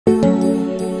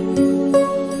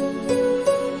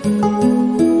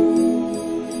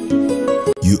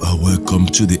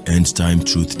Welcome to the End Time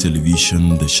Truth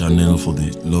Television, the channel for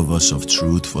the lovers of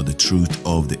truth, for the truth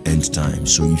of the end time.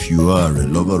 So if you are a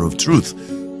lover of truth,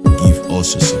 give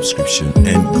us a subscription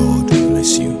and God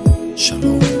bless you.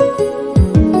 Shalom.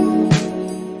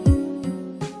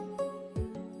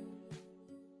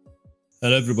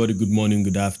 Hello everybody, good morning,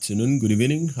 good afternoon, good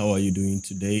evening. How are you doing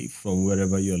today? From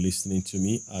wherever you're listening to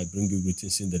me, I bring you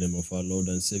greetings in the name of our Lord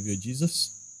and Savior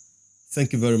Jesus.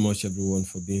 Thank you very much everyone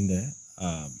for being there.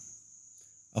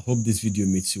 I hope this video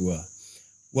meets you well.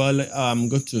 Well, I'm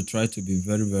going to try to be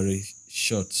very, very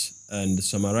short and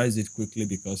summarize it quickly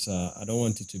because I don't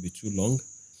want it to be too long.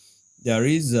 There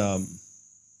is, a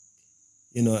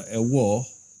war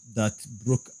that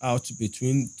broke out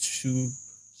between two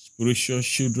spiritual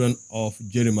children of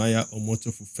Jeremiah,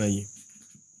 Omoto.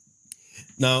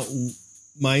 Now,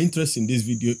 my interest in this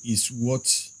video is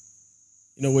what,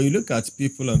 when you look at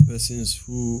people and persons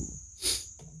who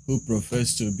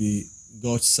profess to be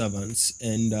God's servants,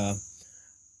 and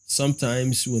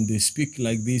sometimes when they speak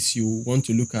like this, you want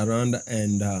to look around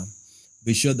and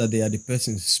be sure that they are the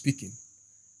person speaking.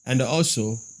 And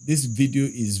also, this video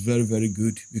is very, very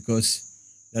good because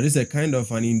there is a kind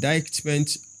of an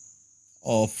indictment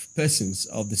of persons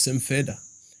of the same feather.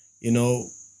 They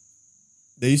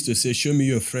used to say, show me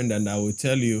your friend and I will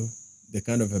tell you the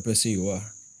kind of a person you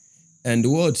are. And the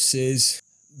word says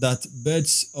that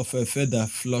birds of a feather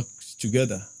flock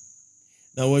together.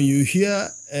 Now, when you hear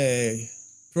a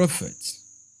prophet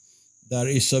that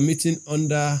is submitting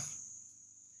under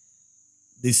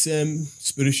the same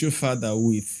spiritual father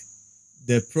with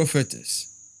the prophetess,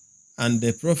 and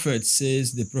the prophet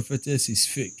says the prophetess is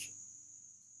fake,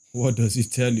 what does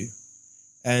it tell you?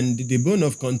 And the bone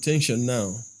of contention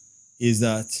now is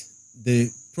that the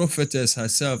prophetess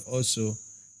herself also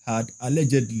had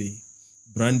allegedly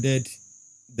branded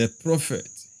the prophet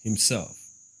himself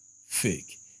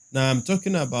fake. Now, I'm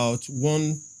talking about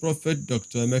one prophet,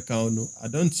 Dr. Emeka. I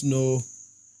don't know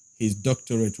his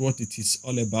doctorate, what it is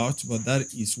all about, but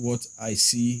that is what I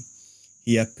see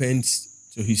he appends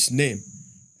to his name.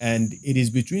 And it is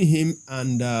between him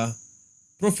and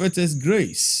prophetess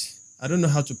Grace. I don't know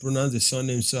how to pronounce the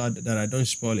surname so that I don't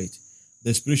spoil it.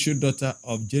 The spiritual daughter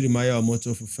of Jeremiah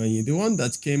Omoto, the one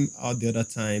that came out the other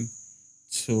time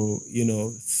to,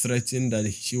 threaten that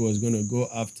she was going to go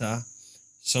after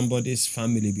somebody's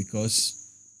family because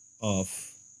of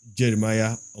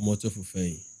Jeremiah Omoto.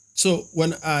 So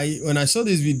when I saw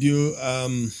this video,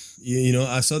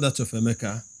 I saw that of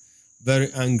Emeka,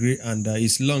 very angry, and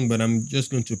it's long, but I'm just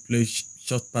going to play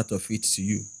short part of it to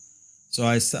you. So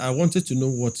I wanted to know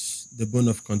what the bone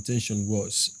of contention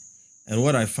was, and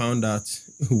what I found out,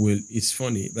 it's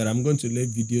funny, but I'm going to let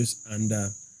videos and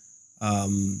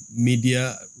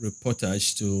media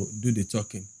reportage to do the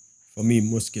talking for me in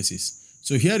most cases.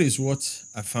 So here is what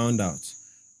I found out.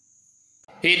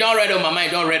 He don't read on my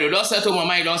mind, don't read. Don't settle my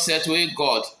mind, don't settle with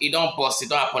God. He don't bust, it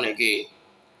don't happen again.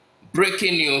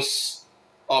 Breaking news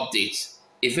update.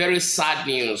 A very sad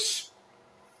news.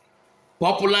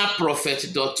 Popular prophet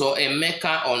Dr.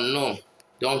 Emeka unknown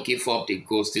don't give up the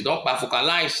ghost. They don't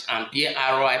focalize and be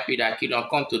RIP that he don't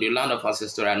come to the land of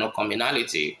ancestral no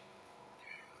communality.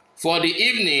 For the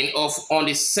evening on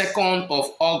the 2nd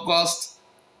of August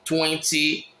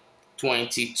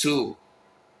 2022,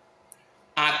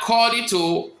 according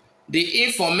to the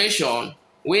information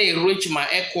wey reach my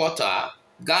headquarter,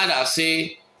 God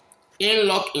say he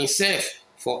lock himself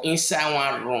for inside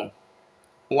one room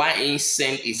while he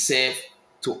send himself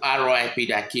to RIP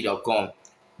that kid come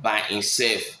by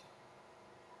himself.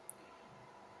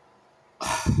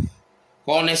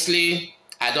 Honestly,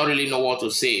 I don't really know what to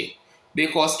say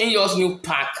because in your new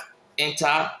pack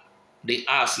enter the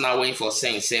house now waiting for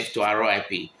send himself to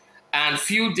RIP. And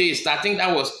few days, I think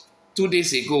that was 2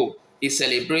 days ago, he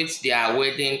celebrates their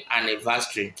wedding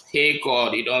anniversary. Hey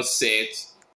God, he don't say it.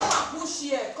 Come and push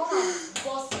here, come and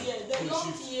bust here, they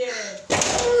don't here.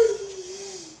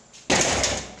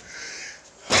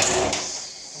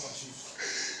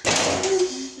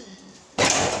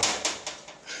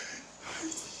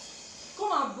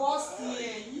 Come and bust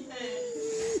here,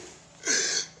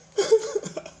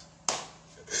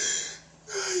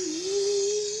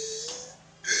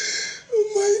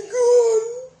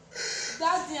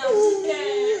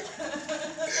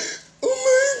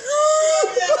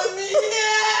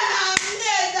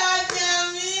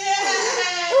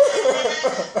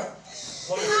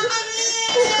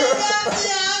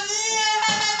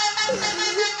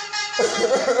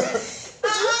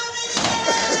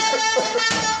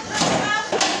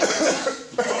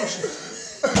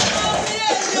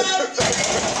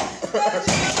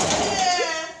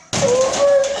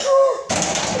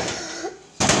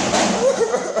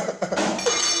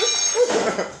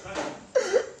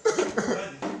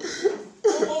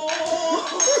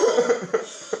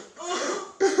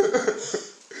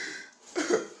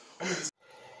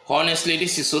 Honestly,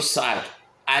 this is so sad.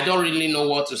 I don't really know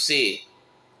what to say.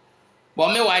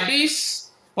 But meanwhile, this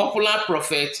popular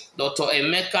prophet, Dr.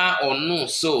 Emeka Onu,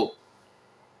 so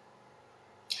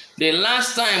the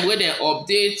last time when they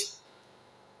update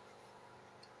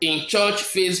in church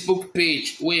Facebook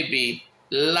page will be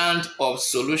Land of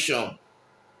Solution.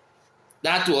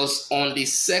 That was on the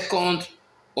 2nd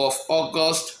of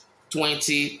August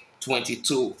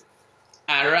 2022,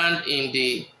 around in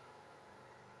the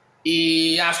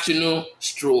afternoon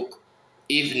stroke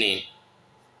evening.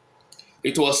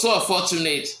 It was so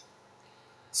unfortunate,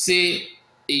 say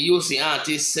he used the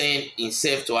auntie send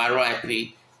himself to RIP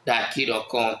that kid or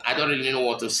come. I don't really know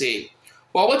what to say.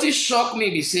 But what it shocked me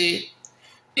be say,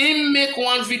 he make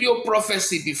one video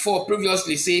prophecy before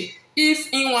previously say, if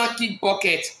he want keep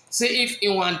bucket, say if he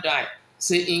want die,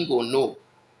 say he go no.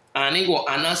 And he go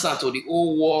announce to the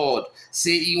whole world,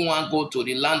 say he want go to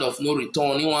the land of no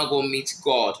return, he want go meet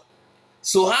God.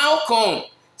 So how come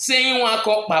say he want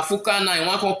come pafuka now, he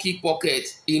want come keep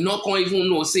pocket, he not come even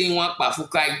know say he want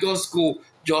pafuka, he just go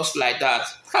just like that.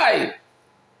 Hi,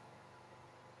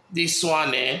 this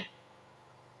one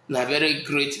na very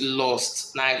great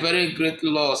loss. Na very great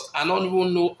loss. I don't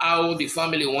even know how the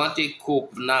family want to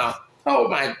cope now. Oh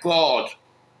my God.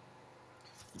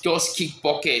 Just kick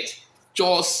pocket.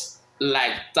 Just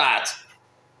like that.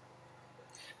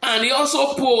 And he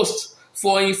also post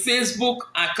for his Facebook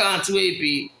account where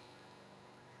be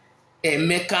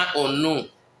Emeka Onu.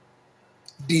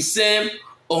 The same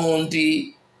on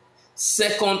the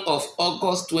 2nd of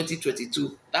August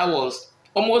 2022. That was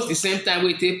almost the same time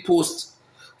we take post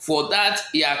for that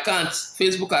account,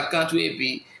 Facebook account will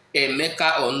be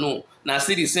Emeka Onu. Now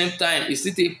see the same time, he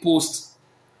still take post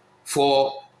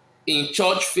for in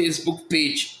church Facebook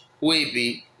page will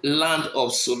be Land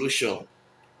of Solution.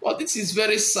 But this is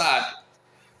very sad.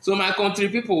 So my country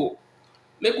people,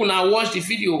 make una watch the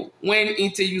video when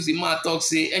Inte use the man talk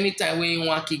say anytime when you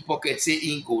want kick pocket, say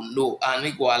he go no and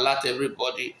he go alert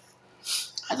everybody.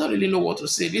 I don't really know what to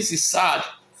say. This is sad.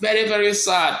 Very, very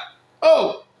sad.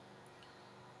 Oh,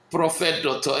 Prophet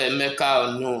Dr. Emeka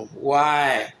Onu,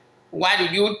 why? Why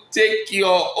did you take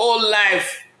your whole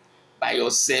life by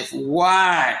yourself?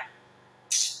 Why?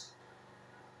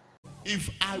 If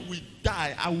I will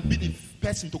die, I will be the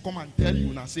person to come and tell you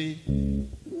and say,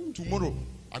 tomorrow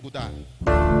I go die.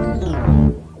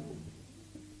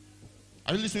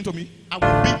 Are you listening to me? I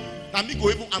will be, and me go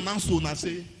even announce to and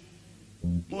say,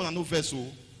 more than no vessel,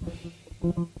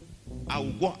 I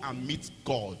will go and meet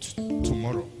God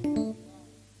tomorrow.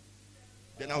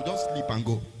 Then I'll just sleep and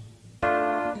go.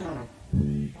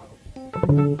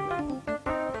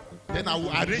 Then I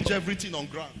will arrange everything on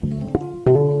ground.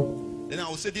 Then I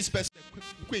will say, this person,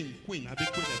 queen, I be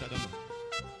queen, I don't know.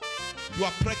 You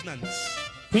are pregnant.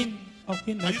 Queen of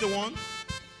Queen. Are you the one?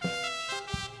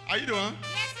 Are you the one?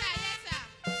 Yes, sir. Yes,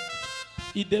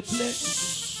 sir. He dey play.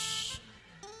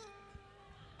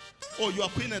 Oh, you are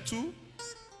queen too?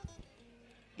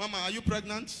 Mama, are you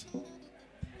pregnant?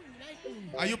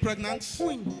 Are you pregnant?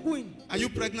 Queen. Are you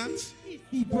pregnant?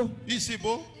 Ibo.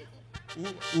 Isibo?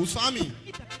 Usami?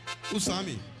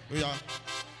 Usami? Oh yeah.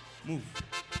 Move.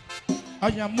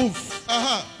 Aya move.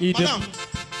 Madam.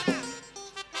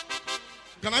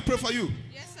 Can I pray for you?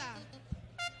 Yes,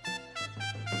 sir.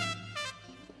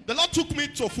 The Lord took me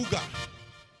to Fuga.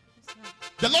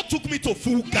 The Lord took me to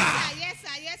Fuga. Yes, sir.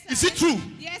 Yes, sir. Is it true?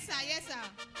 Yes, sir. Yes, sir.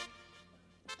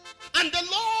 And the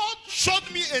Lord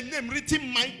showed me a name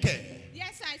written Michael.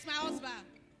 Yes, sir. It's my husband.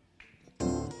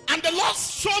 And the Lord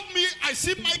showed me, I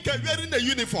see Michael wearing a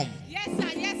uniform. Yes,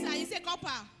 sir. Yes, sir. It's a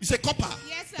copper. It's a copper.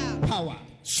 Yes, sir. Power.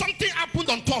 Something happened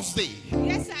on Thursday.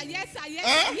 Yes, sir. Yes, sir. Yes,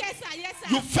 sir. Yes, sir. Yes, sir.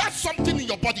 You felt something in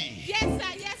your body. Yes,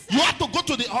 sir. Yes, sir. You had to go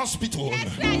to the hospital.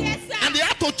 Yes, sir. Yes, sir. And they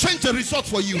had to change the result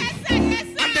for you. Yes, sir. Yes,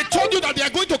 sir. And they told you that they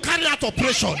are going to carry out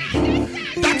operation.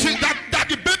 That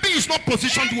the baby is not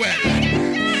positioned well.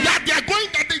 That they are going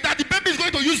that the baby is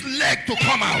going to use leg to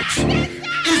come out.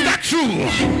 Is that true?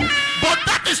 But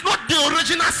that is not the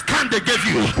original scan they gave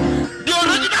you. The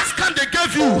original scan they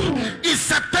gave you is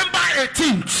September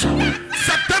 18th.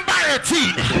 September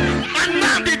 18th. And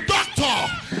now the doctor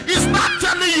is not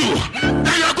telling you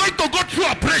that you are going to go through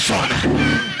operation.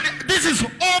 This is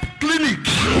Hope Clinic.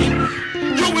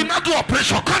 You will not do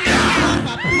operation. Come here.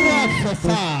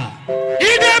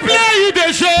 He dey play, he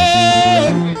dey show.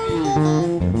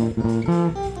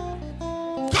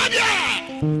 Come here.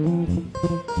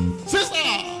 Sister,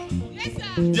 Yes,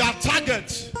 sir. their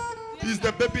target is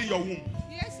the baby in your womb.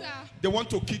 Yes, sir. They want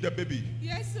to kill the baby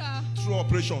Yes, sir. through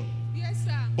operation. Yes,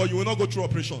 sir. But you will not go through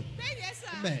operation. Yes,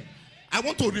 sir. Man. I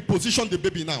want to reposition the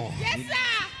baby now. Yes,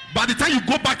 sir. By the time you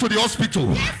go back to the hospital,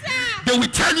 they will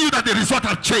tell you that the result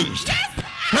has changed.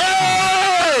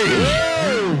 Hey!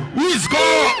 Who is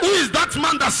God? Who is that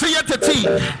man that saith a thing,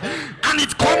 and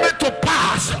it cometh to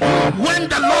pass when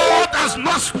the Lord has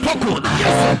not spoken?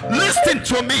 Listen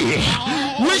to me.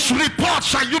 Which report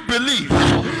shall you believe?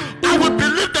 I will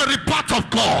believe the report of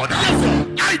God.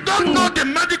 I don't know the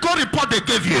medical report they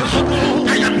gave you.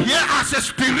 I am here as a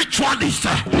spiritualist.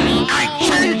 I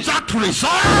change that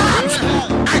result.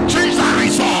 I change that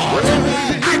result.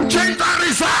 I change that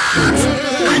result.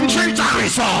 I change that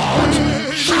result.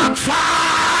 Shot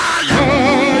fire.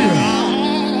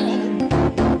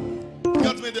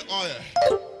 Get me the oil.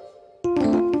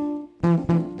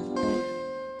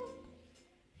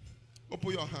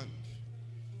 Open your hand.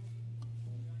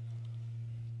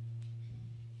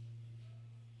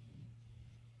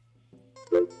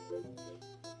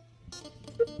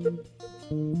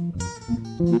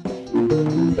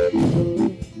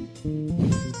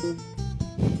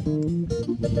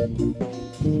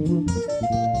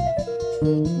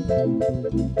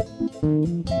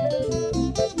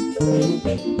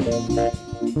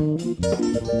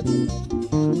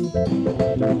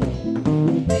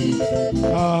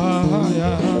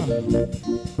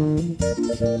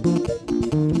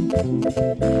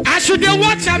 I should they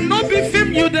watch and not be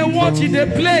film. You they watch, you they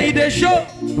play, they show.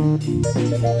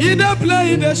 You they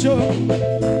play, they show.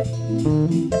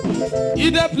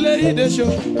 You they play, they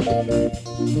show.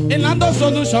 In Lando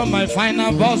Solution, my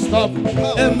final bus stop.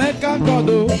 Emeka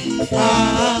Godo.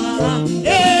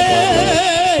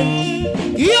 Hey,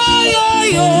 yo, yo,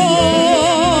 yo.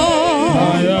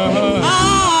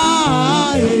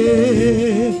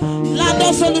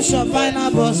 Lando Solution,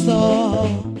 final bus stop.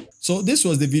 So this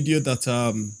was the video that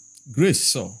Grace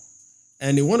saw.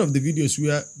 And in one of the videos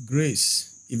where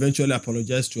Grace eventually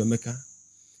apologized to Emeka,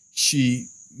 she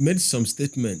made some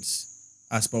statements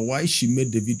as per why she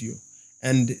made the video.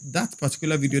 And that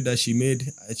particular video that she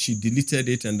made, she deleted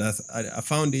it, and I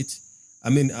found it. I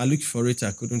mean, I looked for it,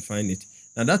 I couldn't find it.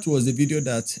 Now that was the video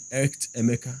that irked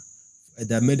Emeka,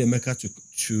 that made Emeka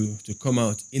to come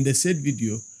out. In the said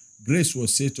video, Grace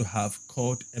was said to have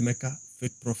called Emeka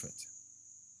fake prophet.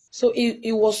 So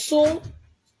it was so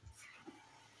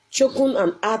choking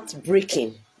and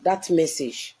heartbreaking, that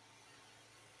message.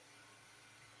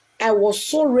 I was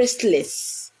so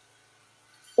restless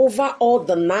over all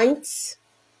the nights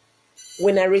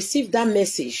when I received that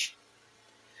message.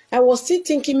 I was still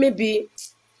thinking maybe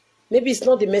it's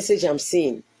not the message I'm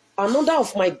seeing. Another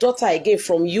of my daughter again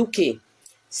from UK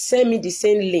sent me the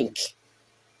same link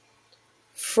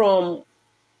from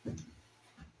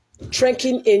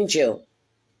Trekking Angel.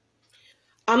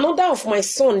 Another of my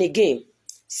son again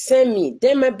sent me.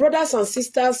 Then my brothers and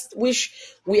sisters, which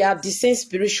we are the same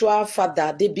spiritual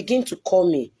father, they begin to call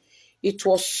me. It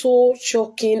was so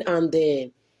shocking and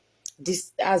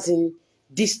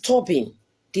disturbing,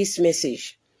 this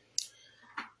message.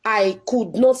 I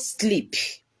could not sleep.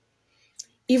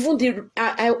 Even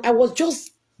I was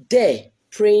just there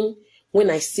praying when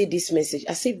I see this message.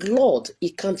 I said, Lord,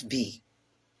 it can't be.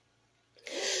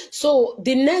 So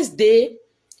the next day,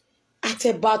 at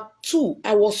about 2,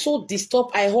 I was so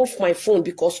disturbed, I off my phone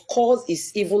because calls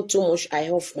is even too much. I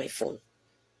off my phone.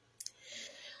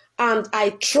 And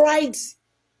I tried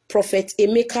Prophet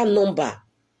Emeka number.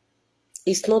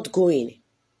 It's not going.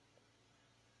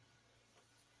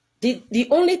 The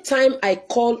only time I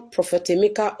call Prophet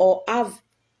Emeka or have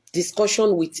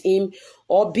discussion with him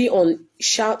or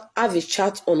have a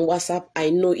chat on WhatsApp,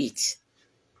 I know it.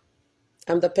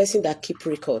 I'm the person that keep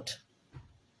record.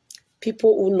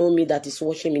 People who know me that is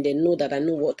watching me, they know that I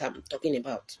know what I'm talking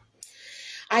about.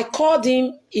 I called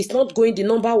him, it's not going, the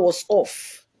number was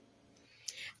off.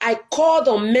 I called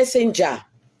on Messenger,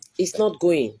 it's not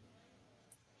going.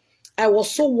 I was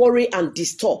so worried and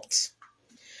disturbed.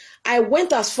 I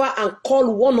went as far and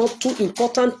called 1 or 2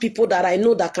 important people that I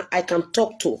know that I can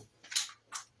talk to.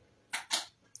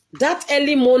 That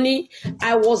early morning,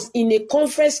 I was in a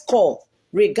conference call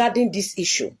regarding this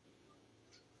issue.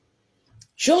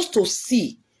 Just to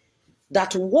see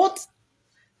that what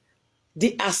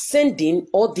they are sending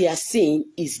or they are saying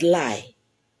is lie.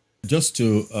 Just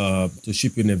to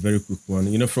chip in a very quick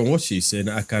one, you know, from what she said,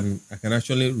 I can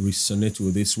actually resonate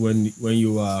with this when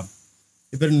you are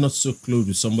even not so close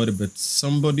to somebody, but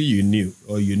somebody you knew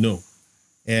or you know,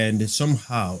 and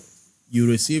somehow you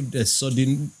received a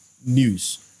sudden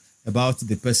news about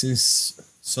the person's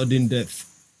sudden death.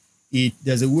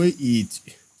 There's a way it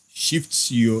shifts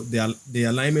the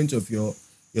alignment of your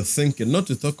thinking, not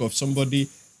to talk of somebody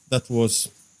that was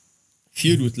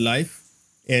filled with life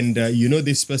and you know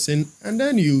this person, and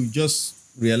then you just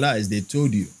realize they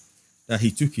told you that he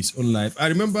took his own life. I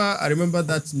remember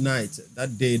that night,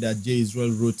 that day that J.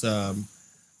 Israel wrote a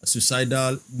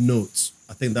suicidal note.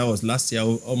 I think that was last year,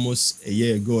 almost a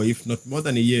year ago, if not more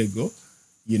than a year ago.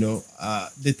 You know,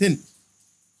 the thing,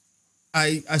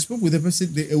 I spoke with a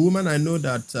person, a woman I know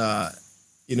that,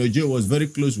 you know, Jay was very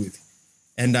close with.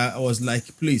 And I was like,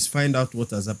 please find out what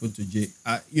has happened to Jay.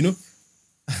 You know,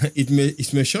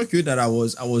 it may shock you that I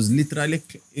was literally,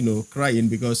 you know, crying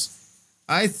because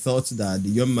I thought that the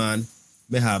young man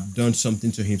may have done something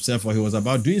to himself, or he was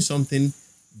about doing something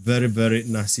very, very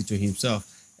nasty to himself.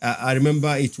 I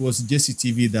remember it was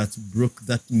JCTV that broke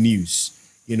that news.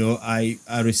 You know, I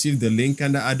received the link,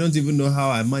 and I don't even know how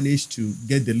I managed to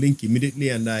get the link immediately.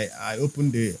 And I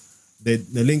opened the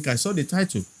link. I saw the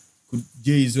title. Could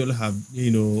J. Israel have,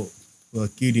 you know,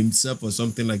 killed himself or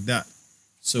something like that?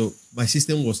 So my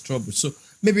system was troubled. So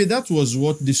maybe that was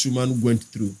what this woman went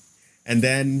through. And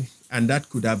that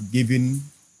could have given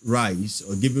rise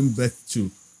or given birth to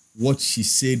what she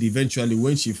said eventually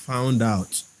when she found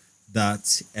out that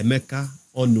Emeka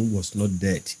Onu was not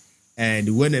dead.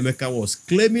 And when Emeka was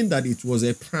claiming that it was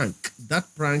a prank, that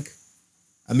prank,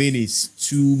 I mean, is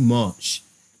too much.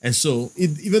 And so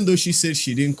even though she said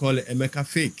she didn't call Emeka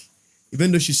fake,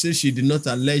 even though she said she did not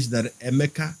allege that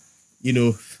Emeka, you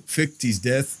know, faked his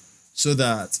death so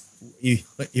that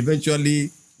eventually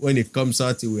when it comes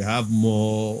out, he will have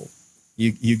more,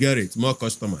 you get it, more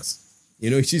customers. You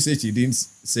know, she said she didn't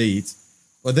say it.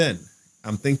 But then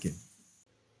I'm thinking.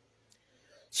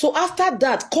 So after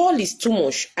that, call is too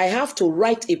much. I have to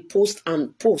write a post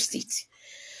and post it.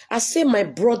 I say my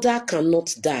brother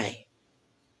cannot die.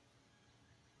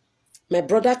 My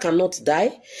brother cannot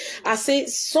die. I say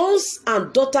sons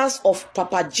and daughters of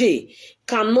Papa J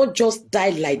cannot just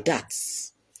die like that.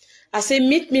 I say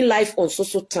meet me live on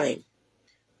so time.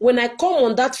 When I come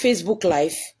on that Facebook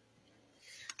live,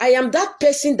 I am that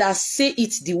person that say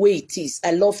it the way it is.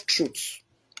 I love truth.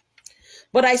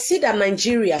 But I see that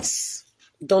Nigerians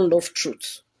don't love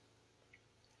truth.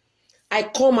 I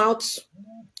come out.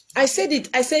 I said it.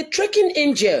 I said, trekking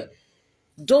angel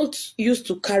don't use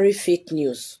to carry fake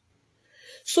news.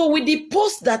 So with the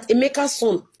post that Emeka's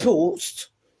son post,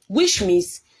 which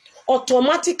means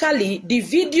automatically the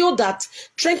video that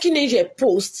trekking angel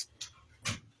post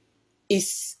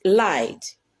is lied.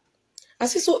 I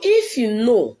said, so if you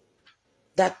know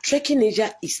that trekking angel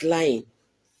is lying,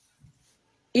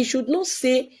 he should not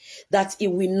say that he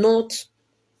will not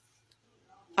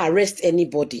arrest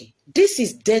anybody. This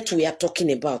is death we are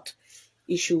talking about.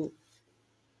 He should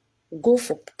go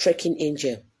for trekking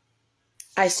angel.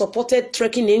 I supported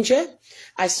trekking angel.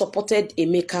 I supported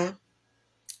Emeka.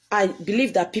 I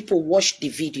believe that people watched the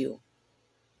video.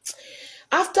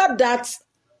 After that,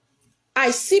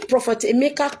 I see Prophet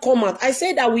Emeka come out. I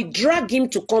said I will drag him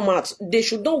to come out. They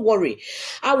should not worry.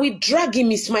 I will drag him.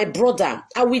 He's my brother.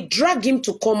 I will drag him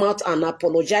to come out and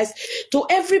apologize to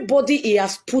everybody he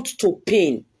has put to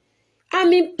pain.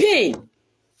 I'm in pain.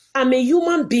 I'm a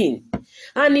human being.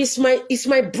 And it's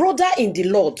my brother in the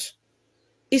Lord.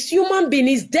 It's human being.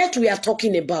 It's death we are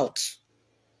talking about.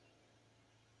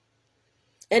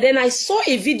 And then I saw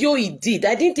a video he did.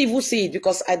 I didn't even see it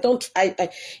because I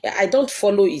don't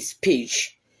follow his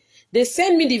page. They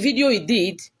sent me the video he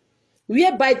did,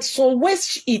 whereby some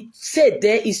words he said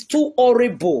there is too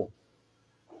horrible.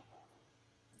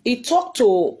 He talked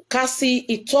to Cassie,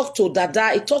 he talked to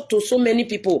Dada, he talked to so many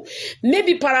people.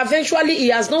 Maybe paraventually he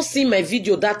has not seen my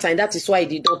video that time. That is why he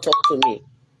did not talk to me.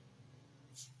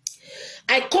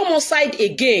 I come outside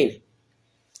again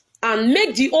and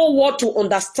make the whole world to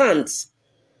understand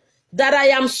that I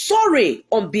am sorry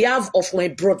on behalf of my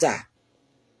brother.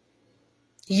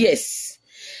 Yes.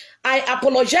 I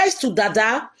apologize to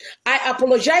Dada. I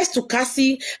apologize to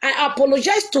Cassie. I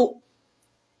apologize to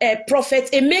Prophet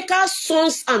Emeka's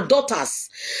sons and daughters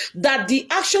that the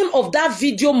action of that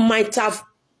video might have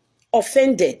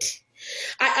offended.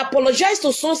 I apologize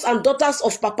to sons and daughters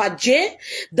of Papa J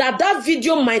that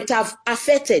video might have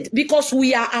affected, because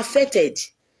we are affected.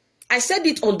 I said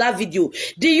it on that video.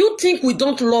 Do you think we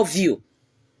don't love you?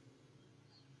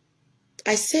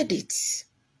 I said it.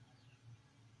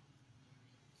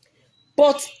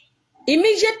 But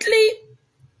immediately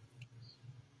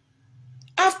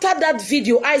after that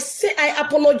video, I say I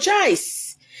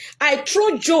apologize. I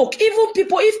throw joke. Even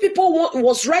people, if people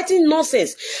was writing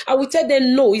nonsense, I will tell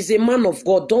them, no, he's a man of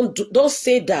God. Don't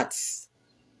say that.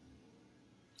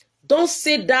 Don't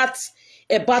say that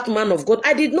about man of God.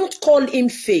 I did not call him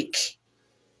fake.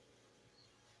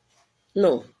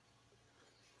 No.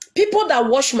 People that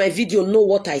watch my video know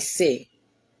what I say.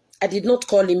 I did not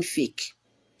call him fake.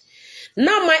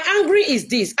 Now my angry is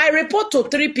this. I report to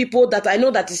 3 people that I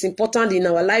know that is important in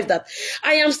our life that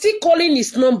I am still calling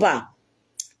his number,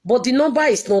 but the number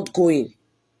is not going.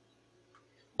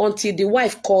 Until the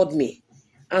wife called me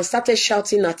and started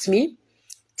shouting at me,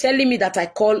 telling me that I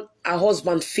called her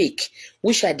husband fake,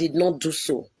 which I did not do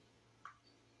so.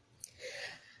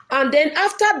 And then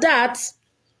after that,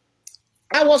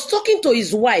 I was talking to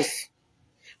his wife.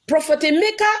 Prophet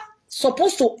Emeka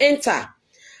supposed to enter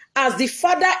as the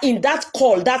father in that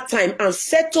call that time and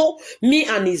settle me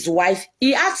and his wife.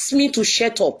 He asked me to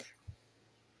shut up.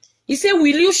 He said, will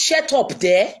you shut up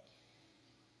there?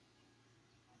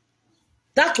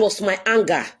 That was my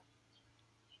anger.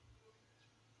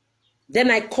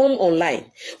 Then I come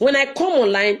online. When I come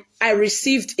online, I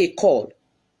received a call.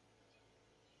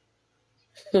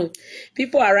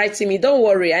 People are writing me, don't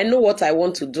worry, I know what I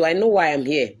want to do. I know why I'm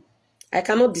here. I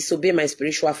cannot disobey my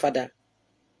spiritual father.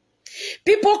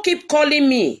 People keep calling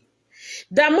me.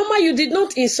 That Mama, you did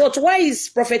not insult. Why is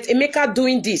Prophet Emeka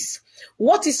doing this?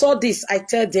 What is all this? I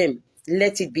tell them,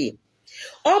 let it be.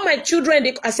 All my children,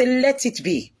 I say, let it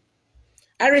be.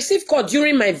 I received call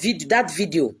during my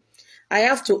video. I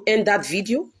have to end that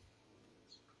video.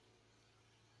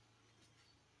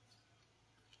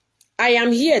 I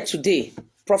am here today,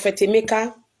 Prophet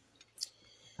Emeka.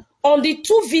 On the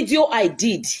 2 video I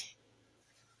did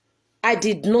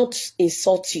not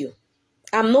insult you.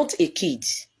 I'm not a kid.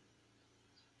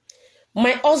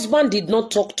 My husband did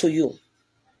not talk to you,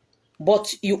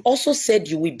 but you also said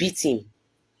you will beat him.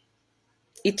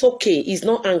 It's okay. He's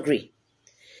not angry.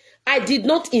 I did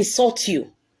not insult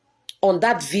you on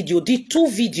that video, the 2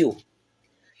 video.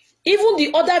 Even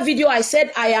the other video, I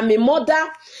said I am a mother,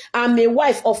 I'm a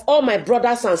wife of all my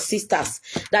brothers and sisters,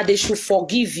 that they should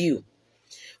forgive you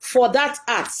for that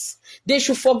act. They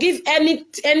should forgive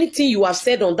anything you have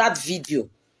said on that video.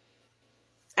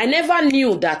 I never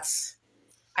knew that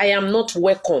I am not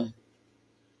welcome.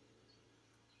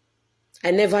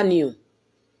 I never knew.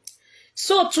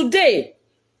 So today,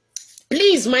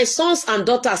 please, my sons and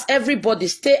daughters, everybody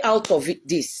stay out of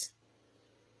this.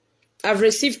 I've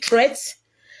received threats.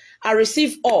 I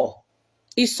receive all.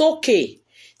 It's okay.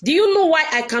 Do you know why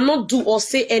I cannot do or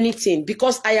say anything?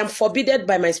 Because I am forbidden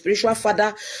by my spiritual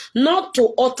father not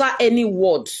to utter any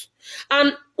words.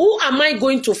 And who am I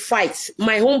going to fight?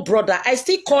 My own brother. I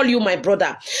still call you my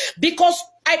brother because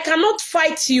I cannot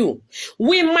fight you.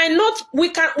 We might not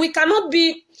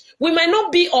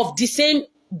be of the same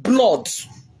blood,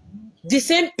 the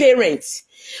same parents,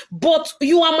 but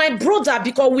you are my brother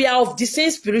because we are of the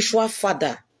same spiritual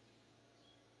father.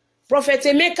 Prophet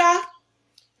Emeka,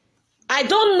 I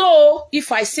don't know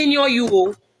if I senior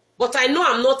you, but I know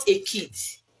I'm not a kid.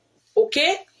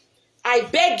 Okay? I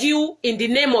beg you in the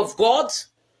name of God.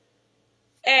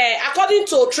 According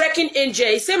to Trekking Angel,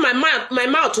 he said my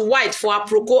mouth wide for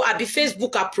aproko. I be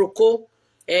Facebook aproko.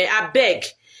 I beg.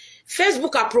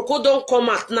 Facebook aproko don't come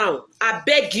out now. I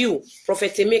beg you,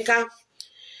 Prophet Emeka.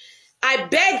 I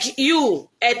beg you,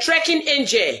 Trekking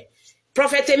Angel,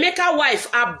 Prophet Emeka wife,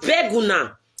 I beg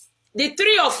una. The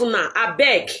 3 of una, I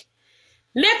beg.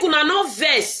 Make una no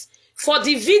verse for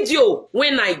the video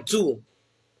when I do.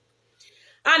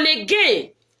 And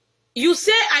again, you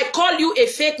say I call you a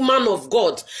fake man of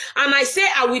God. And I say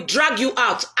I will drag you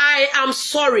out. I am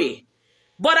sorry.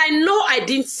 But I know I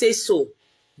didn't say so.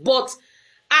 But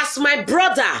as my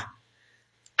brother,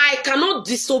 I cannot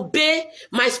disobey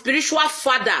my spiritual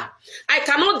father. I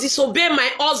cannot disobey my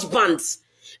husband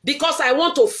because I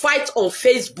want to fight on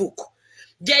Facebook.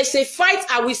 There is a fight,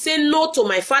 I will say no to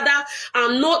my father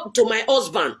and no to my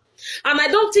husband. And I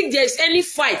don't think there is any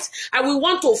fight I will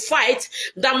want to fight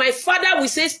that my father will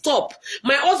say stop.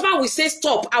 My husband will say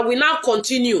stop. I will now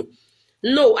continue.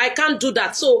 No, I can't do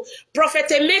that. So, Prophet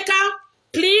Emeka,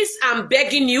 please, I'm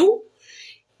begging you.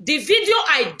 The video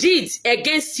I did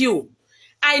against you,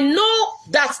 I know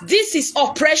that this is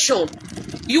oppression.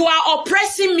 You are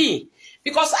oppressing me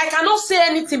because I cannot say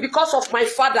anything because of my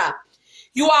father.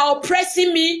 You are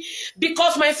oppressing me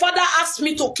because my father asked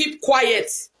me to keep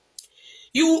quiet.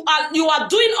 You are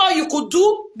doing all you could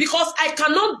do because I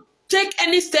cannot take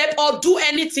any step or do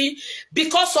anything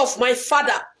because of my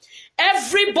father.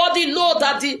 Everybody know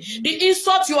that the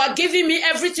insult you are giving me,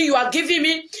 everything you are giving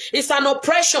me is an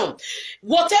oppression.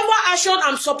 Whatever action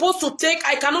I'm supposed to take,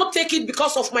 I cannot take it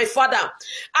because of my father.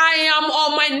 I am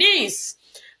on my knees.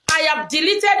 I have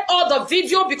deleted all the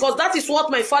video because that is what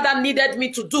my father needed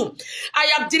me to do. I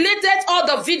have deleted all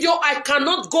the video. I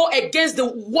cannot go against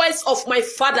the words of my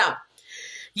father.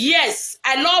 Yes,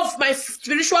 I love my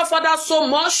spiritual father so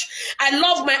much. I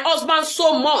love my husband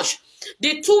so much.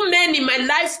 The 2 men in my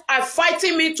life are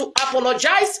fighting me to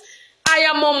apologize. I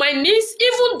am on my knees,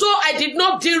 even though I did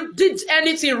not did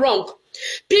anything wrong.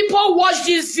 People watch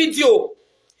this video.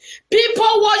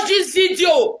 People watch this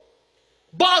video.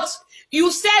 But you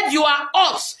said you are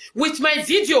up with my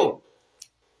video.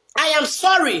 I am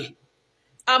sorry.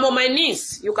 I'm on my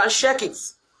knees. You can check it.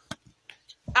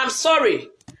 I'm sorry.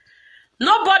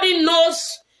 Nobody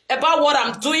knows about what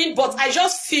I'm doing, but I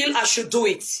just feel I should do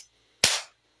it.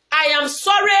 I am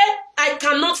sorry I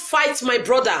cannot fight my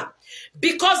brother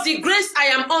because the grace I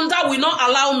am under will not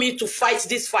allow me to fight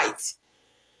this fight.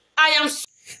 I am.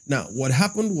 Now, what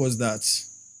happened was that,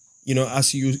 you know,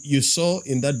 as you saw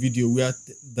in that video where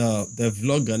the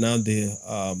vlogger, now the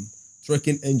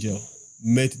trekking angel,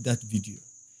 made that video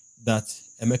that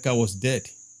Emeka was dead.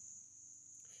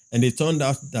 And it turned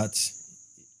out that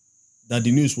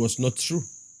the news was not true.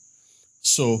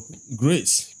 So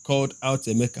Grace called out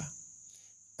Emeka.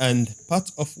 And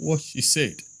part of what she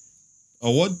said,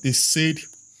 or what they said,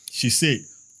 she said,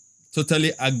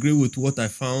 totally agree with what I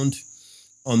found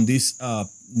on this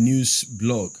news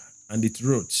blog. And it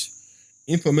wrote,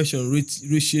 information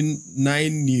reaching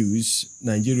 9 News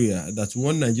Nigeria that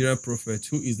one Nigerian prophet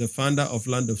who is the founder of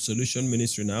Land of Solution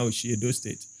Ministry now in Edo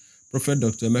State, Prophet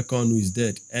Dr. Emeka Onu, is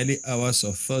dead early hours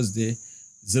of Thursday,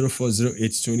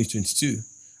 04/08/2022.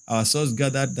 Our source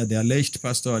gathered that the alleged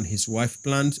pastor and his wife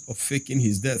planned of faking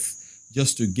his death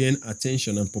just to gain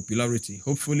attention and popularity,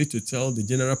 hopefully to tell the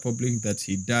general public that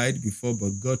he died before,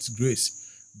 but God's grace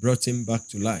brought him back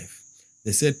to life.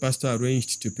 The said pastor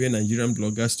arranged to pay Nigerian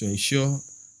bloggers to ensure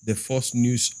the false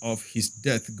news of his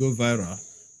death go viral,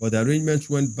 but the arrangement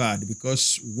went bad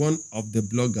because one of the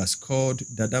bloggers called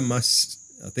Dada Mas,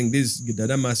 I think this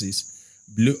Dada Masses,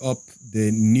 blew up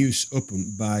the news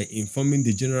open by informing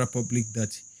the general public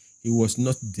that he was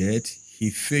not dead.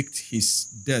 He faked his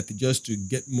death just to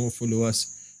get more followers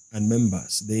and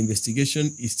members. The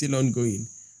investigation is still ongoing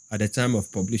at the time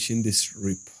of publishing this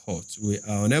report. We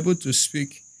are unable to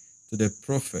speak to the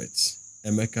prophet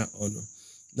Emeka Onu.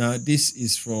 Now, this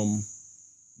is from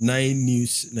 9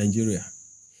 News Nigeria.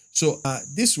 So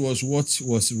this was what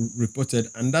was reported,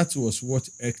 and that was what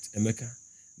irked Emeka.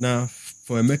 Now,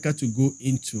 for Emeka to go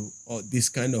into this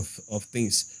kind of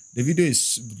things, the video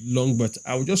is long, but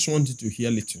I just wanted to hear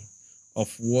a little of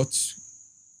what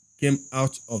came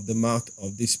out of the mouth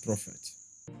of this prophet.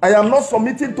 I am not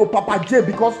submitting to Papa J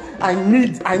because I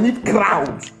need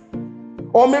crowd,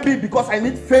 or maybe because I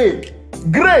need fame.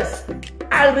 Grace,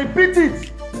 I repeat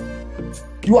it.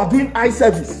 You are doing eye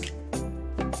service.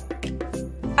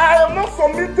 I am not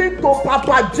submitting to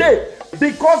Papa J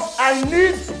because I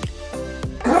need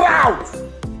crowd.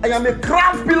 I am a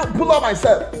crowd puller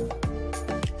myself.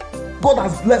 God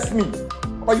has blessed me.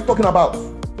 What are you talking about?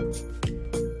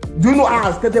 Do you know where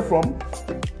I started from?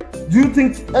 Do you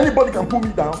think anybody can pull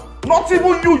me down? Not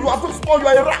even you. You are too small. You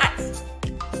are a rat.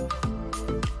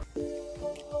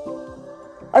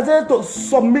 I started to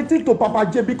submit it to Papa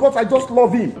J because I just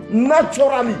love him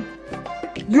naturally.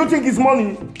 Do you think it's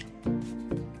money?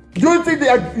 Do you think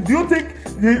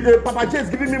Papa J is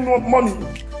giving me more money?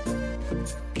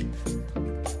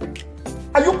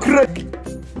 Are you crazy?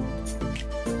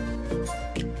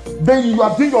 Then you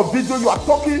are doing your video, you are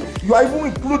talking, you are even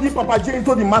including Papa J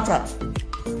into the matter.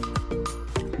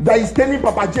 That is staining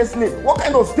Papa J's name. What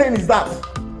kind of stain is that?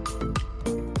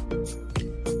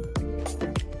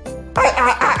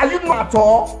 Are you not at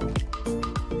all?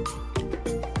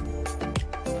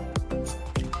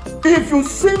 If you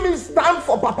see me stand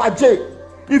for Papa J,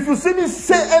 if you see me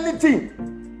say anything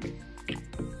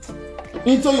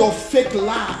into your fake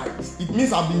lies, it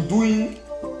means I've been doing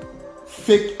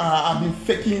fake, I've been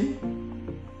faking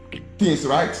things,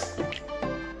 right?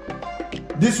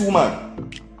 This woman,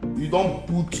 you don't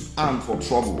put hand for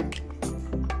trouble.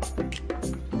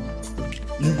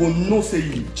 You go no say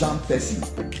you jam person.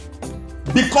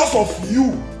 Because of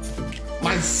you,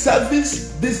 my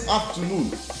service this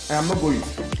afternoon, I am not going.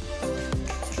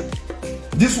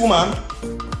 This woman,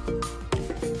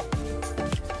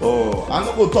 oh, I'm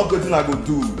not gonna talk wetin I go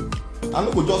do. I'm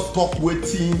not gonna just talk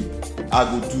wetin I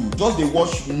go do. Just they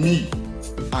watch me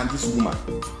and this woman.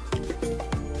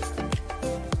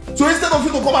 So instead of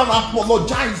you to come and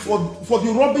apologize for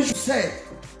the rubbish you said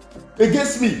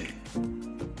against me,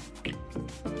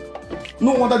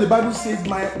 no wonder the Bible says,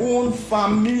 my own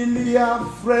familiar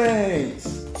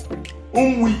friends,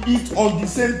 whom we eat on the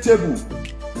same table,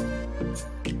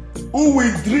 who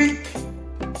we drink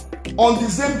on the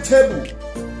same table.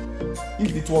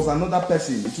 If it was another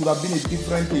person, it would have been a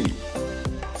different thing.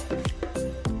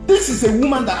 This is a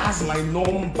woman that has my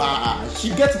number. She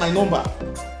gets my number.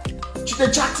 She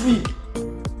can chat me.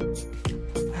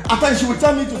 At times she will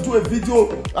tell me to do a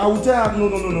video. I will tell her,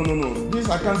 no. This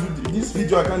I can't do. This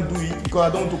video I can't do it because I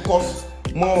don't want to cause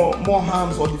more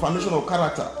harms or defamation of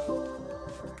character.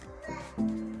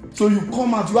 So you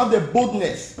come out, you have the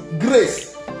boldness,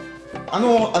 grace. I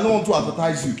don't want to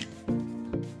advertise you.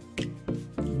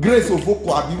 Grace of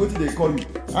Okwa, what did they call you?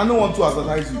 I don't want to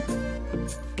advertise you.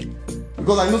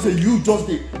 Because I know say you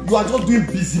are just doing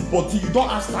busybody. You don't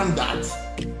have standard.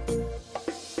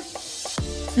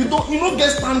 You don't get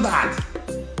standard.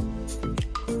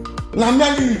 Now me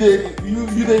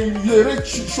you raise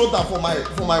shoulder for my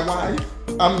wife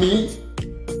and me.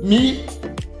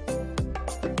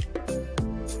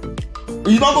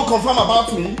 You don't go confirm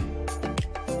about me.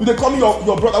 They call me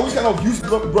your brother. Which kind of used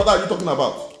brother are you talking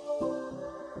about?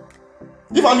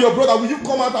 If I'm your brother, will you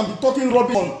come out and be talking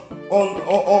rubbish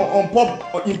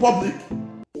in public?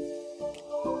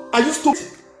 Are you stupid?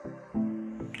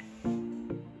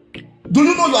 Do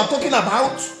you know you are talking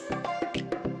about?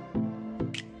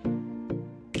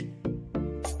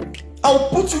 I'll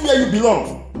put you where you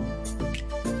belong.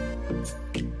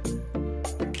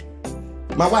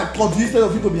 My wife called you instead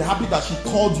of you to be happy that she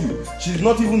called you. She did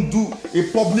not even do a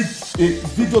public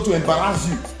video to embarrass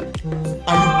you.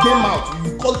 And you came out,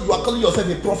 you are calling yourself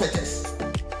a prophetess.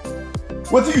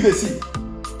 What do you see?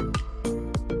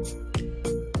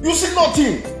 You see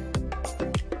nothing.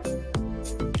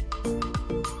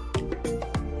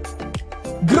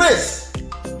 Grace,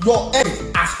 your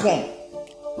end has come.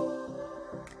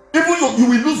 Even you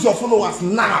will lose your followers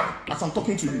now as I'm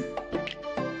talking to you.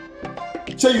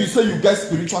 You say you get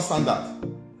spiritual standard.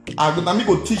 I'm going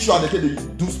to teach you how to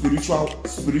do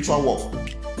spiritual work.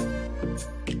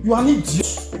 You are an idiot.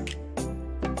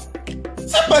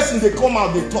 Some person they come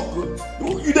out, they talk.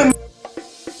 You them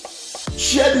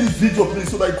share this video, please,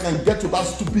 so that you can get to that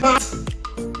stupid.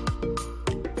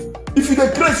 If you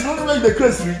the grace, you don't know where the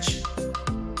grace reach.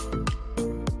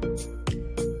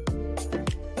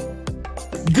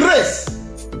 Grace,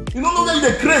 you don't know where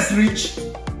the grace reach.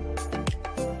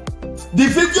 The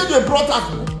video they brought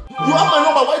up, you have my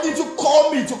number. Why didn't you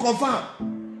call me to confirm?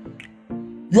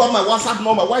 You have my WhatsApp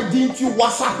number. Why didn't you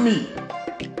WhatsApp me?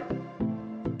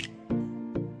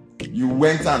 You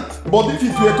went on. But if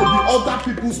it were to be other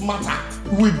people's matter,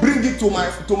 we bring it to my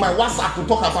WhatsApp to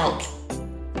talk about.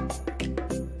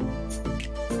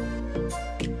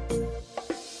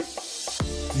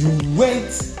 You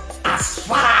went as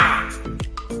far.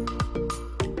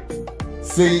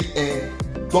 Say,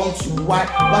 why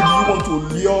do you want to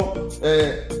lure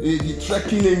the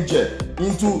trekking angel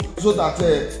into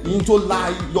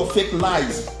your fake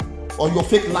lies or your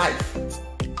fake life?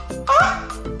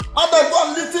 And then go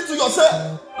and listen to yourself.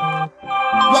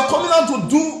 You are coming out to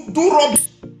do rubbish.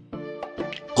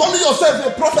 Calling yourself a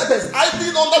prophetess,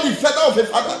 hiding under the feather of a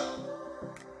father.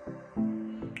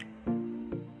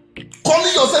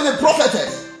 Calling yourself a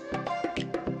prophetess.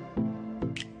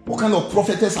 What kind of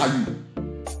prophetess are you?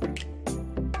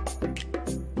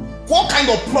 What kind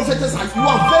of prophetess are you? You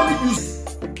are very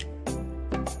useless.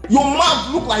 Your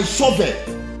mouth look like shovel.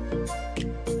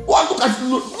 Go and look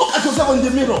at yourself in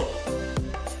the mirror.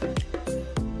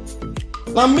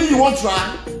 Now me you want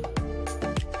try?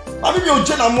 Now me your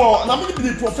general more. Now me be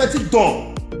the prophetic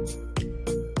dawn.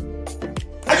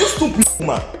 Are you stupid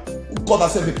woman who call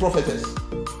herself a prophetess?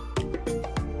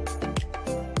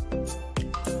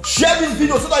 Share this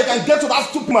video so that you can get to that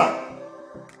stupid man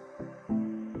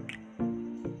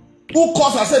who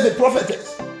calls herself a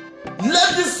prophetess.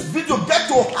 Let this video get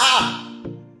to her.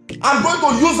 I'm going to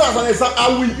use her as an example. I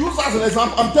will use her as an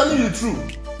example. I'm telling you the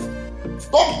truth.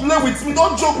 Don't play with me.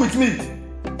 Don't joke with me.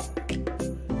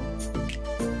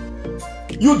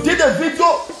 You did a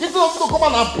video. Instead of you to come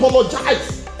and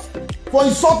apologize for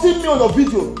insulting me on your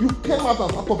video, you came out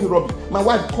and started talking rubbish. My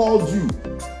wife called you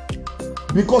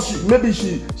because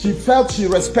she felt she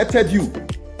respected you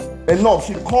enough.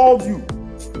 She called you,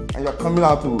 and you're coming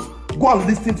out to go and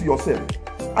listen to yourself.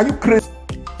 Are you crazy?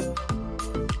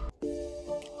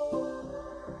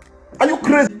 Are you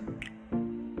crazy?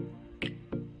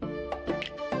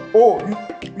 Oh,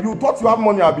 you thought you have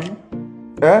money, Abi?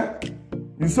 Eh?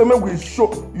 You say me we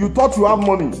show. You thought you have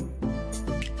money,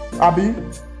 Abi?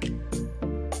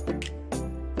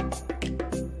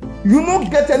 You don't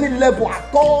get any level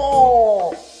at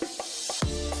all.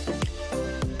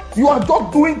 You are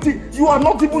just doing things. You are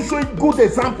not even showing good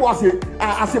example as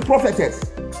a prophetess.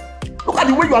 Look at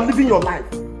the way you are living your life.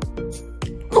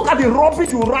 Look at the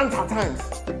rubbish you rant at times.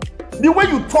 The way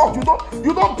you talk,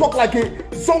 you don't talk like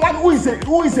someone who is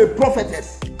a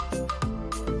prophetess.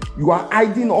 You are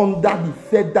hiding under the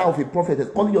feather of a prophetess,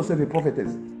 calling yourself a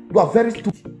prophetess. You are very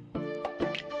stupid.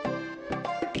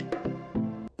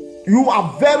 You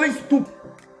are very stupid.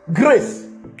 Grace.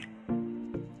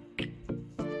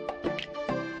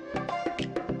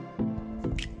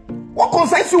 What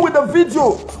concerns you with the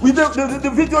video? With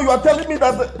the video you are telling me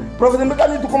that Prophet Emeka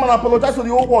need to come and apologize to the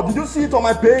whole world. Did you see it on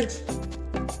my page?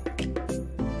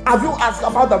 Have you asked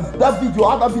about that video?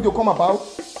 How that video come about?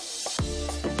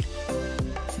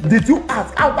 Did you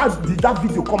ask how did that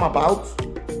video come about?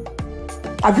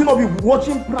 Have you not been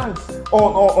watching pranks?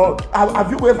 Or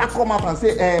have you ever come up and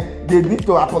say they need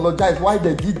to apologize why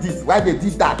they did this, why they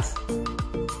did that?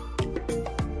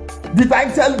 Did I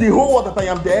tell the whole world that I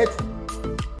am dead?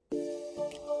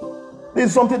 This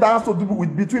is something that has to do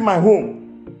with between my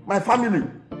home, my family.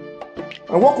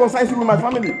 And what concerns you with my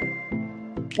family?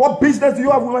 What business do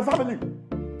you have with my family?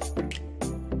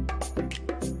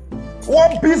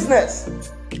 What business?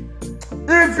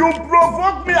 If you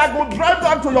provoke me, I go drive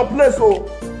down to your place. Oh,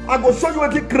 I go show you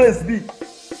what the craze be.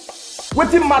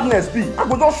 What the madness be. I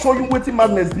go just show you what the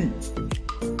madness be.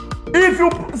 If you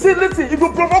see, listen, if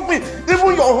you provoke me,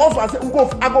 even your husband say,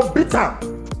 I go beat her.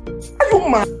 Are you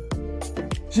mad?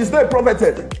 She's not a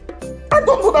prophetess. I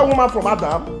don't know that woman from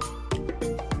Adam.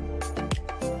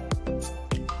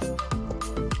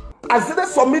 I started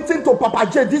submitting to Papa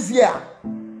J this year.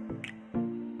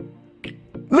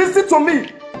 Listen to me.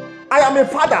 I am a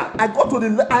father. I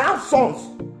have sons.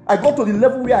 I got to the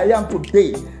level where I am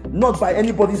today, not by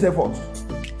anybody's effort.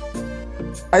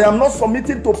 I am not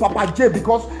submitting to Papa J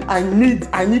because I need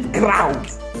crowd,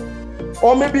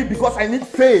 or maybe because I need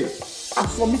fame. I'm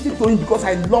submitting to him because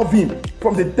I love him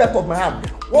from the depth of my heart.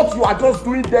 What you are just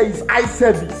doing there is eye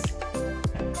service.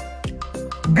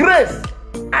 Grace,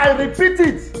 I repeat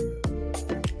it.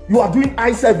 You are doing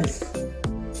eye service.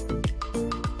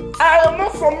 I am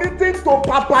not submitting to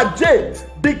Papa J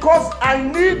because I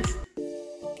need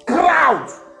crowd.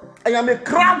 I am a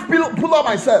crowd puller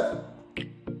myself.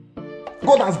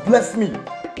 God has blessed me.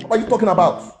 What are you talking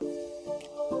about?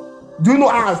 Do you know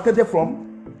where I started from?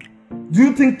 Do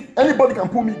you think anybody can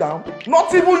pull me down?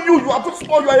 Not even you. You are too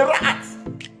small. You are a rat.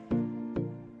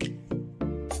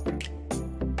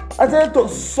 I started to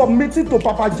submitting to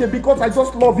Papa J because I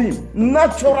just love him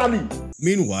naturally.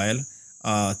 Meanwhile,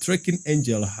 Trekking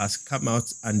Angel has come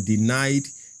out and denied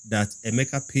that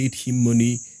Emeka paid him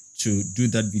money to do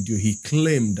that video. He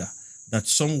claimed that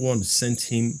someone sent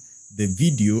him the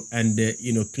video and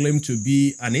claimed to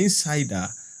be an insider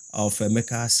of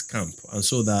Emeka's camp, and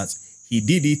so that he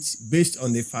did it based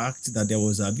on the fact that there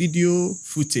was a video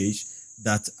footage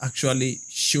that actually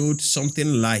showed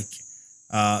something like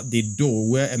the door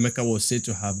where Emeka was said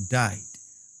to have died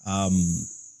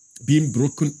being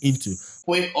broken into.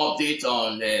 Quick update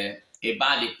on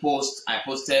about the post I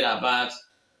posted about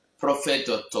Prophet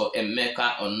Dr.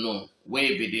 Emeka Onu, where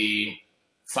be the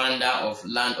founder of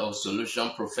Land of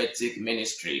Solution Prophetic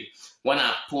Ministry. When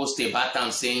I post about them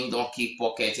saying don't keep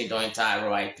pocketing, don't enter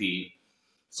RIP.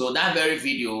 So that very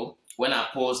video, when I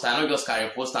post, I don't just carry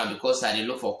post them because I didn't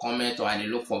look for comment or I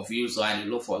didn't look for views or I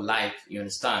didn't look for like, you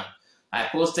understand? I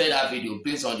posted that video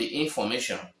based on the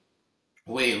information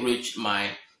where it reached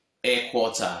my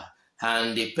headquarters,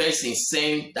 and the person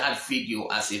sent that video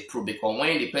as a proof, because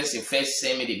when the person first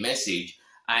sent me the message,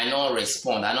 I don't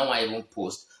respond, I don't even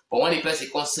post. But when the person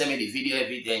come send me the video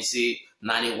evidence, say,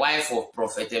 now the wife of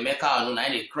Prophet Emeka Onu, now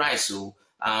they cry, so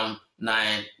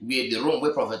now we the room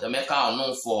where Prophet Emeka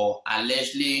Onu for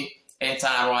allegedly enter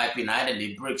RIP, now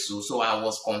they break, so I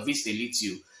was convinced to lead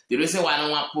you. The reason why I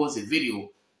don't want to post the video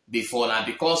before now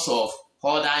because of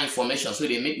all that information. So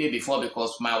they make me before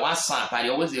because my WhatsApp, I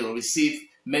always receive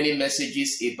many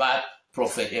messages about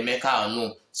Prophet Emeka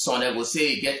Onu. Some they will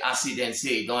say he get accident,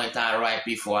 say he don't enter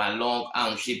RIP for a long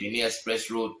ship in the express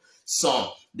road. Some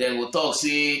they will talk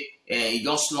say he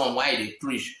don't slum while they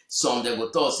preach. Some they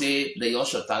will talk say they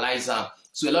just shortalize him.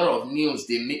 So a lot of news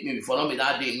they meet me before. Not be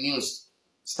that day news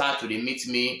start to meet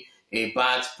me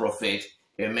about Prophet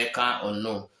Emeka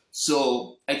Onu.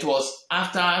 So it was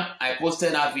after I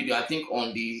posted that video, I think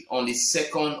on the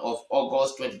 2nd of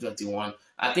August 2021.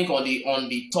 I think on the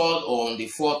 3rd or on the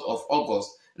 4th of August,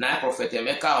 now Prophet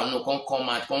Emeka Onu come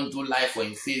and come do live for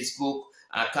his Facebook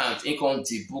account. He come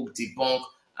debunk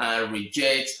and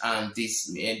reject and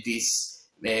this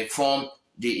form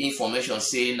the information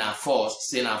say na false,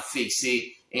 say na fake,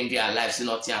 say in their life, say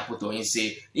nothing happen to him.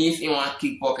 Say if he want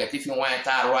kick pocket, if he want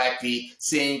enter RIP,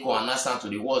 say he go understand to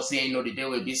the world, say you know the day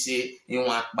will be say he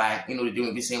want buy, you know the day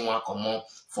will be say he want come on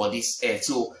for this earth.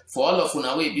 So for all of you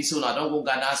now, we be so now don't go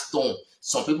gather stone.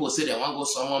 Some people say they want go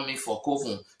summon me for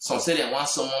Kovun. Some say they want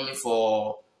summon me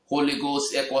for Holy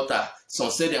Ghost headquarters.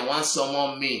 Some say they want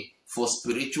summon me for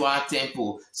spiritual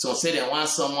temple. Some say they want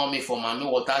summon me for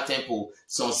Mami Water temple.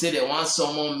 Some say they want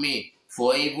summon me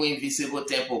for even invisible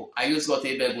temple. I use God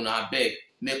to beg una beg,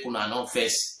 make una not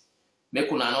vex.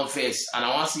 Make una not vex. And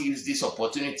I want to use this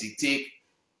opportunity to take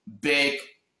beg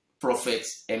Prophet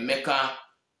Emeka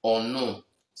or no.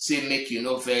 Say make you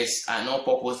no vex. I not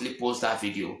purposely post that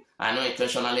video. I not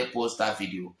intentionally post that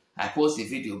video. I post the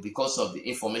video because of the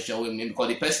information we need. Because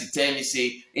the person tell me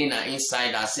say in an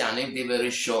insider, say and they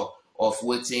very sure of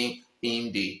waiting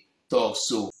in the talk.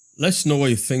 So let's know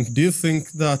what you think. Do you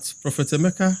think that Prophet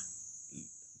Emeka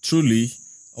truly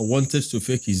wanted to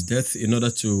fake his death in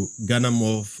order to garner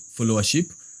more followership,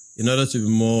 in order to be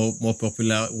more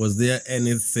popular? Was there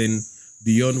anything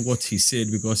beyond what he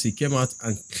said? Because he came out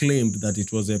and claimed that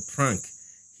it was a prank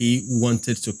he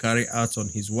wanted to carry out on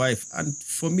his wife. And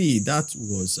for me, that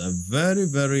was a very,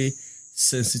 very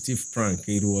sensitive prank.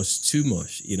 It was too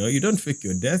much. You know, you don't fake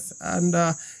your death. And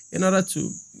in order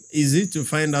to, is it to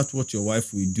find out what your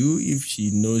wife will do if she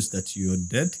knows that you're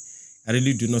dead? I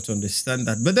really do not understand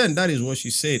that. But then that is what she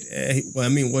said.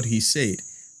 What he said,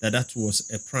 that was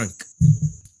a prank.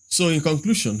 So in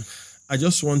conclusion, I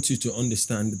just want you to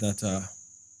understand that,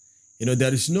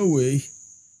 there is no way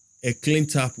a clean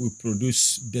tap will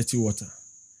produce dirty water.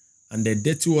 And a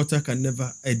dirty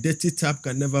tap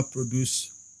can never produce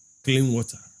clean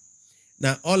water.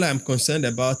 Now, all I'm concerned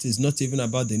about is not even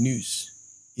about the news.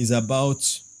 It's about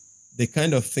the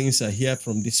kind of things I hear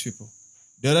from these people.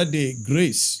 The other day,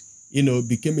 Grace,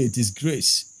 became a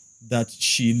disgrace that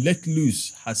she let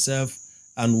loose herself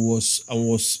and was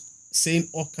saying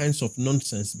all kinds of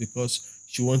nonsense because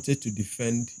she wanted to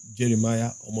defend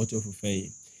Jeremiah Omoto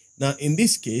Fufeyin. Now, in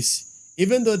this case,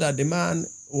 even though that the man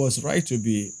was right to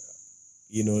be,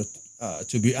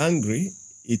 to be angry,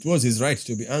 it was his right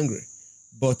to be angry.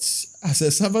 But as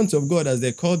a servant of God, as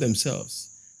they call themselves,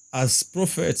 as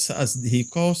prophets, as he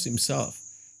calls himself,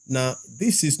 now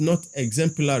this is not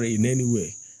exemplary in any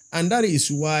way. And that is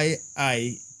why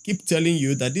I keep telling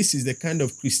you that this is the kind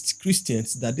of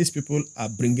Christians that these people are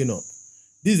bringing up.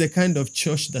 This is the kind of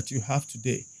church that you have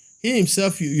today. He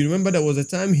himself, you remember there was a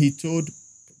time he told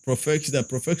prophets that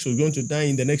prophets was going to die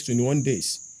in the next 21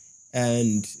 days.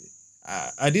 And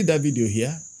I did that video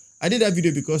here. I did that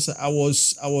video because I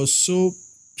was so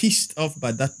pissed off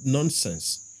by that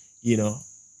nonsense,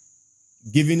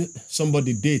 giving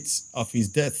somebody dates of his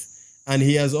death. And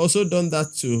he has also done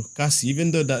that to Cassie,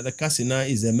 even though that the Cassie now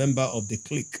is a member of the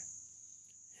clique.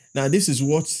 Now, this is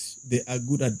what they are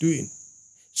good at doing.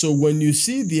 So when you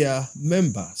see their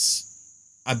members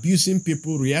abusing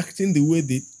people, reacting the way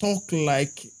they talk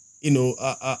like,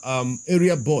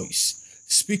 area boys,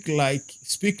 speak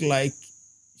like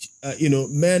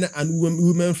men and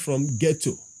women from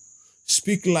ghetto,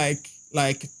 speak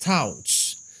like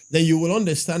touts, then you will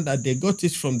understand that they got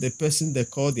it from the person they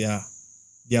call their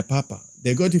papa.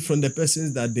 They got it from the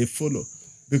persons that they follow,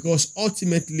 because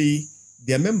ultimately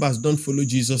their members don't follow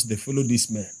Jesus, they follow this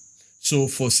man. So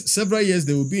for several years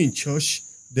they will be in church,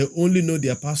 they only know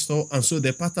their pastor, and so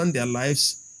they pattern their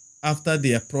lives after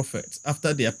their prophets,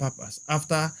 after their papas,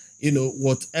 after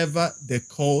whatever they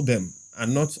call them,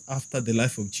 and not after the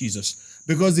life of Jesus.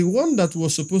 Because the one that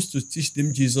was supposed to teach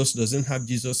them Jesus doesn't have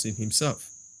Jesus in himself.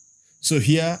 So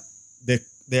here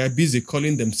they are busy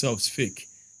calling themselves fake.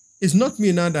 It's not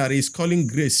me now that is calling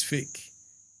Grace fake.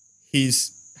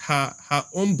 He's her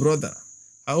own brother,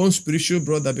 her own spiritual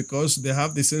brother, because they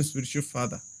have the same spiritual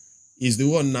father, is the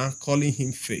one now calling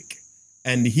him fake.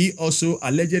 And he also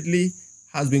allegedly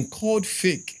has been called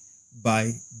fake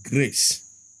by Grace.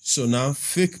 So now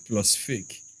fake plus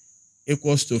fake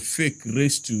equals to fake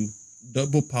raised to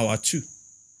double power 2.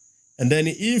 And then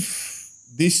if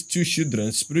these two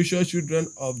children, spiritual children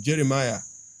of Jeremiah,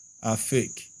 are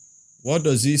fake, what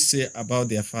does he say about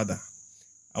their father?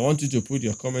 I want you to put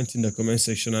your comment in the comment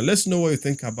section and let's know what you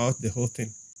think about the whole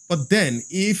thing. But then,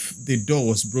 if the door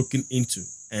was broken into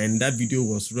and that video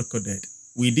was recorded,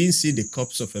 we didn't see the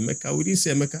corpse of Emeka. We didn't see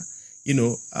Emeka,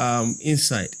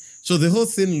 inside. So the whole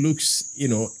thing looks,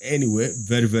 anyway,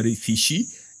 very, very fishy.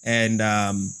 And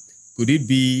could it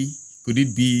be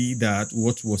that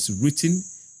what was written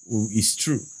is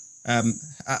true?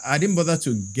 I didn't bother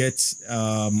to get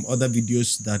other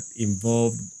videos that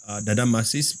involved Dada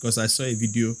Masses, because I saw a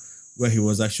video where he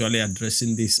was actually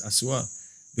addressing this as well,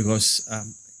 because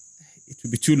it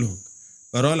would be too long.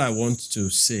 But all I want to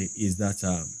say is that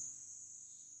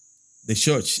the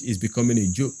church is becoming a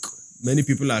joke. Many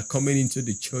people are coming into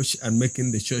the church and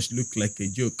making the church look like a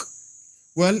joke.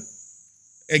 Well,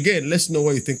 again, let's know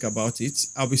what you think about it.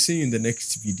 I'll be seeing you in the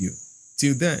next video.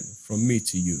 Till then, from me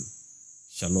to you,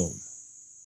 Shalom.